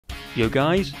Yo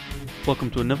guys, welcome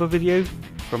to another video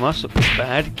from us at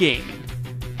Bad Gaming.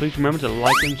 Please remember to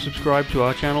like and subscribe to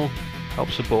our channel, help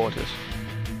support us.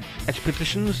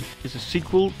 Expeditions is a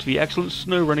sequel to the excellent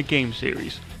SnowRunner game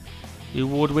series. The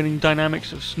award-winning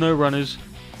dynamics of SnowRunners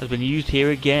has been used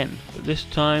here again, but this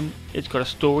time it's got a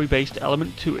story-based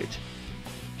element to it.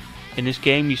 In this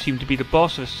game you seem to be the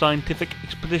boss of a scientific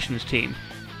expeditions team,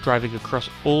 driving across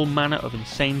all manner of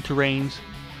insane terrains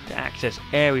to access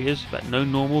areas that no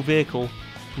normal vehicle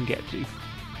can get to.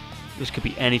 This could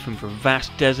be anything from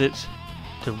vast deserts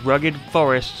to rugged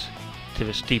forests to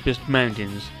the steepest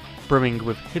mountains, brimming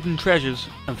with hidden treasures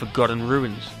and forgotten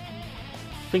ruins.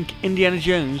 Think Indiana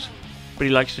Jones, but he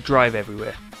likes to drive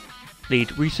everywhere.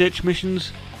 Lead research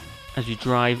missions as you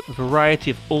drive a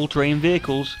variety of all-terrain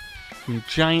vehicles, from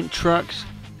giant trucks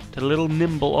to little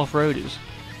nimble off-roaders.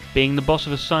 Being the boss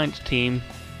of a science team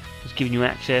has given you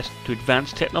access to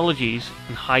advanced technologies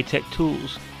and high-tech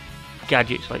tools,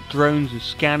 gadgets like drones and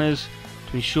scanners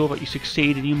to ensure that you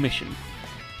succeed in your mission.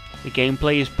 The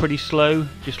gameplay is pretty slow,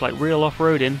 just like real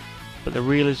off-roading, but the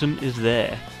realism is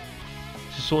there.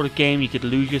 It's the sort of game you could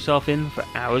lose yourself in for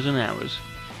hours and hours.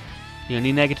 The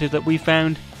only negative that we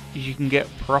found is you can get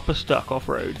proper stuck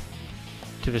off-road,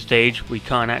 to the stage we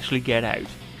can't actually get out.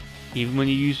 Even when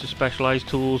you use the specialised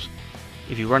tools,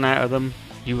 if you run out of them,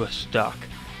 you are stuck.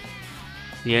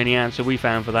 The only answer we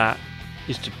found for that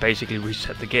is to basically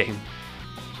reset the game.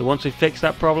 So once they fix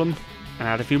that problem and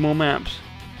add a few more maps,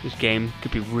 this game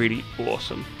could be really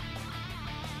awesome.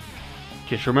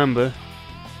 Just remember,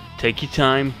 take your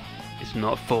time, it's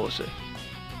not Forza.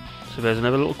 So there's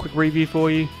another little quick review for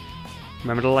you.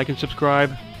 Remember to like and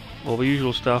subscribe, all the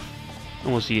usual stuff,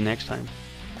 and we'll see you next time.